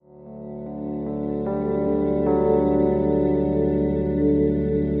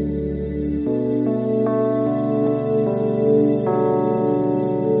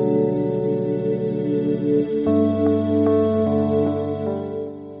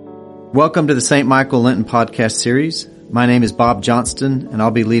Welcome to the St. Michael Lenten podcast series. My name is Bob Johnston, and I'll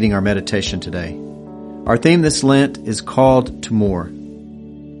be leading our meditation today. Our theme this Lent is Called to More.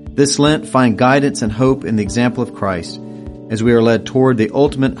 This Lent, find guidance and hope in the example of Christ as we are led toward the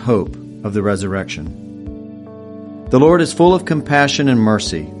ultimate hope of the resurrection. The Lord is full of compassion and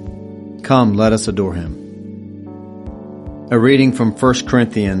mercy. Come, let us adore Him. A reading from 1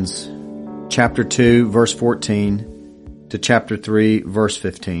 Corinthians chapter 2, verse 14 to chapter 3, verse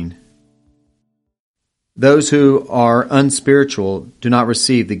 15. Those who are unspiritual do not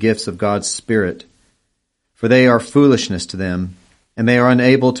receive the gifts of God's Spirit, for they are foolishness to them, and they are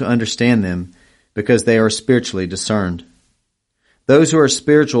unable to understand them because they are spiritually discerned. Those who are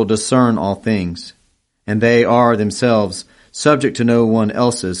spiritual discern all things, and they are themselves subject to no one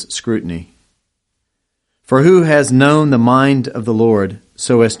else's scrutiny. For who has known the mind of the Lord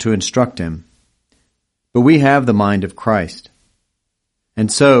so as to instruct him? But we have the mind of Christ.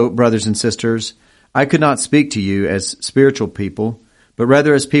 And so, brothers and sisters, I could not speak to you as spiritual people, but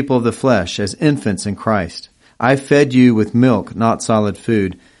rather as people of the flesh, as infants in Christ. I fed you with milk, not solid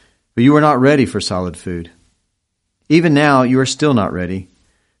food, but you were not ready for solid food. Even now you are still not ready,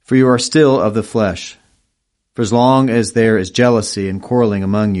 for you are still of the flesh. For as long as there is jealousy and quarreling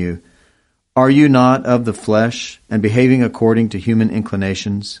among you, are you not of the flesh and behaving according to human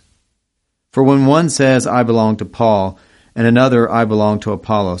inclinations? For when one says, I belong to Paul, and another, I belong to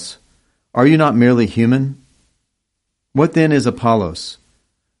Apollos, are you not merely human? What then is Apollos?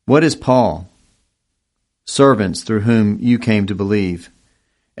 What is Paul? Servants through whom you came to believe,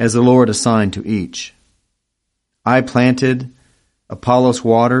 as the Lord assigned to each. I planted, Apollos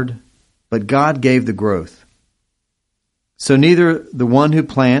watered, but God gave the growth. So neither the one who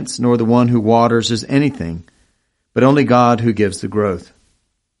plants nor the one who waters is anything, but only God who gives the growth.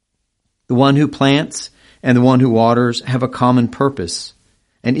 The one who plants and the one who waters have a common purpose,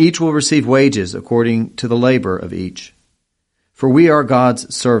 and each will receive wages according to the labor of each. For we are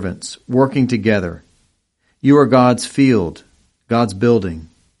God's servants, working together. You are God's field, God's building.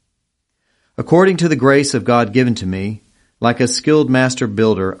 According to the grace of God given to me, like a skilled master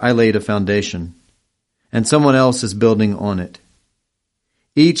builder, I laid a foundation, and someone else is building on it.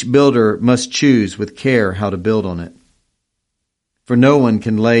 Each builder must choose with care how to build on it. For no one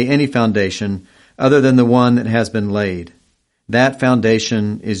can lay any foundation other than the one that has been laid. That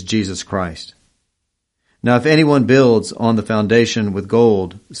foundation is Jesus Christ. Now if anyone builds on the foundation with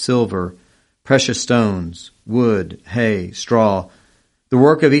gold, silver, precious stones, wood, hay, straw, the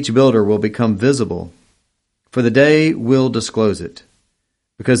work of each builder will become visible, for the day will disclose it,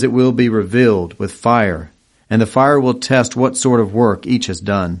 because it will be revealed with fire, and the fire will test what sort of work each has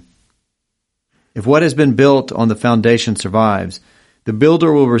done. If what has been built on the foundation survives, the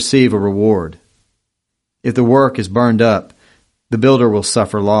builder will receive a reward. If the work is burned up, the builder will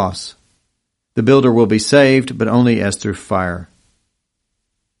suffer loss. The builder will be saved, but only as through fire.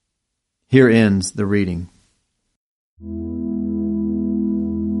 Here ends the reading.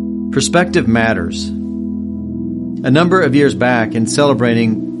 Perspective matters. A number of years back, in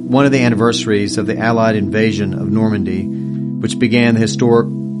celebrating one of the anniversaries of the Allied invasion of Normandy, which began the historic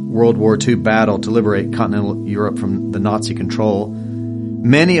World War II battle to liberate continental Europe from the Nazi control,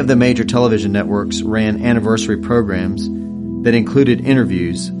 many of the major television networks ran anniversary programs that included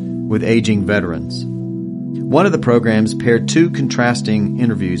interviews with aging veterans. One of the programs paired two contrasting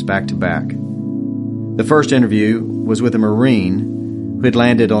interviews back to back. The first interview was with a Marine who had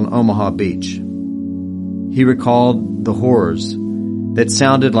landed on Omaha Beach. He recalled the horrors that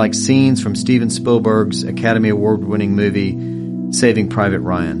sounded like scenes from Steven Spielberg's Academy Award-winning movie, Saving Private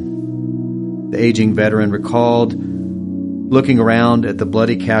Ryan. The aging veteran recalled looking around at the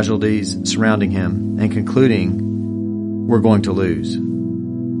bloody casualties surrounding him and concluding, we're going to lose.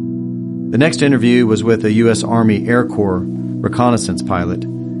 The next interview was with a U.S. Army Air Corps reconnaissance pilot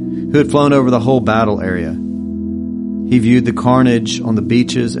who had flown over the whole battle area. He viewed the carnage on the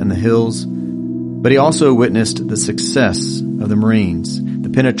beaches and the hills, but he also witnessed the success of the Marines, the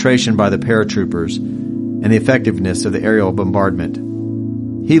penetration by the paratroopers, and the effectiveness of the aerial bombardment.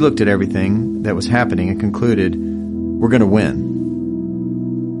 He looked at everything that was happening and concluded, we're going to win.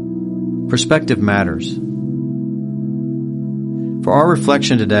 Perspective matters. For our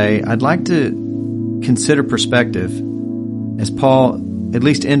reflection today, I'd like to consider perspective as Paul, at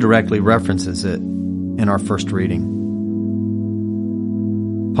least indirectly, references it in our first reading.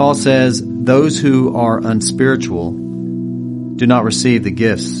 Paul says, those who are unspiritual do not receive the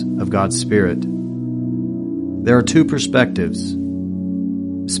gifts of God's Spirit. There are two perspectives,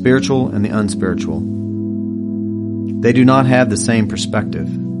 spiritual and the unspiritual. They do not have the same perspective.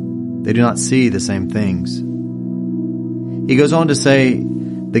 They do not see the same things. He goes on to say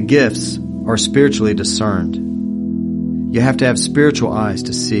The gifts are spiritually discerned. You have to have spiritual eyes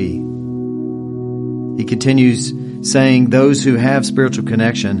to see. He continues saying those who have spiritual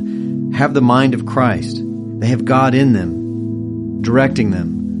connection have the mind of Christ. They have God in them, directing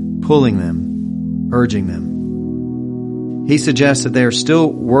them, pulling them, urging them. He suggests that they are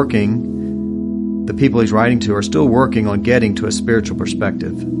still working, the people he's writing to are still working on getting to a spiritual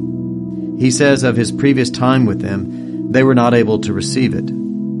perspective. He says of his previous time with them, they were not able to receive it.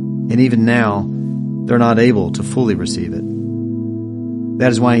 And even now, they're not able to fully receive it.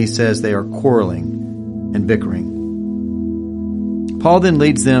 That is why he says they are quarreling and bickering. Paul then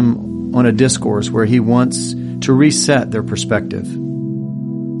leads them on a discourse where he wants to reset their perspective.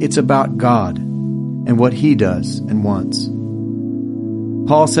 It's about God and what he does and wants.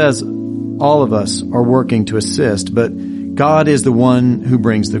 Paul says all of us are working to assist, but God is the one who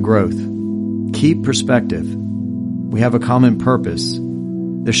brings the growth. Keep perspective. We have a common purpose.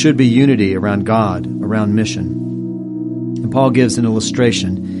 There should be unity around God, around mission. And Paul gives an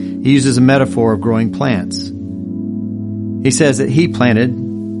illustration. He uses a metaphor of growing plants. He says that he planted,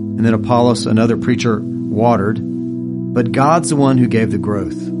 and then Apollos, another preacher, watered, but God's the one who gave the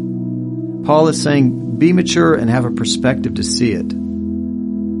growth. Paul is saying, be mature and have a perspective to see it.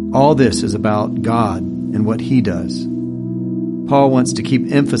 All this is about God and what he does. Paul wants to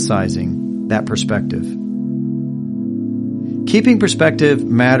keep emphasizing that perspective. Keeping perspective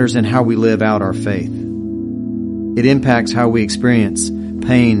matters in how we live out our faith. It impacts how we experience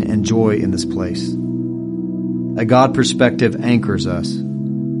pain and joy in this place. A God perspective anchors us.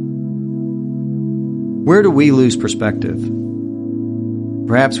 Where do we lose perspective?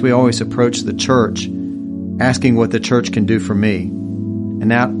 Perhaps we always approach the church asking what the church can do for me, and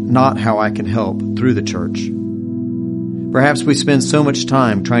not how I can help through the church. Perhaps we spend so much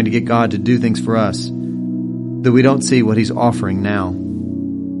time trying to get God to do things for us that we don't see what he's offering now.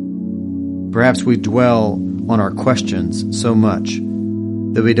 Perhaps we dwell on our questions so much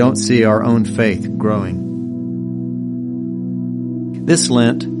that we don't see our own faith growing. This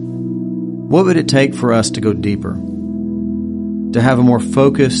Lent, what would it take for us to go deeper? To have a more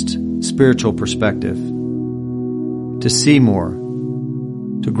focused spiritual perspective? To see more?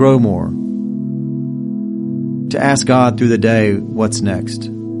 To grow more? To ask God through the day, what's next?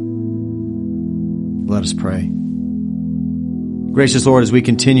 Let us pray. Gracious Lord, as we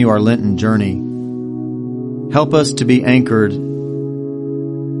continue our Lenten journey, help us to be anchored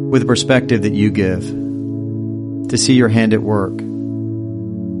with the perspective that you give, to see your hand at work,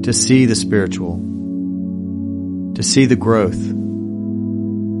 to see the spiritual, to see the growth,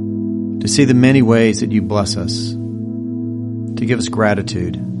 to see the many ways that you bless us, to give us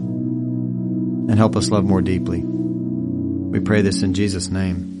gratitude, and help us love more deeply. We pray this in Jesus'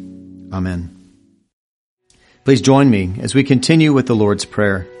 name. Amen. Please join me as we continue with the Lord's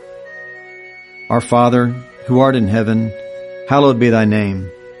Prayer. Our Father, who art in heaven, hallowed be thy name.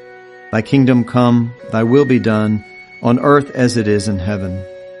 Thy kingdom come, thy will be done, on earth as it is in heaven.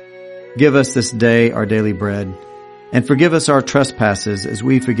 Give us this day our daily bread, and forgive us our trespasses as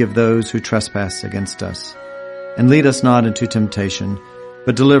we forgive those who trespass against us. And lead us not into temptation,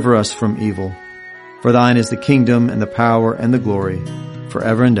 but deliver us from evil. For thine is the kingdom and the power and the glory,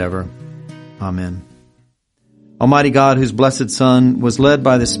 forever and ever. Amen. Almighty God, whose blessed Son was led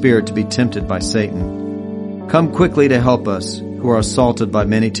by the Spirit to be tempted by Satan, come quickly to help us who are assaulted by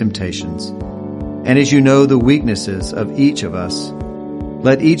many temptations. And as you know the weaknesses of each of us,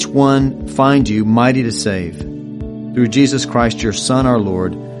 let each one find you mighty to save. Through Jesus Christ, your Son, our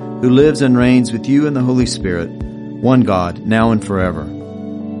Lord, who lives and reigns with you in the Holy Spirit, one God, now and forever.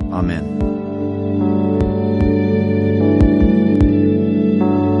 Amen.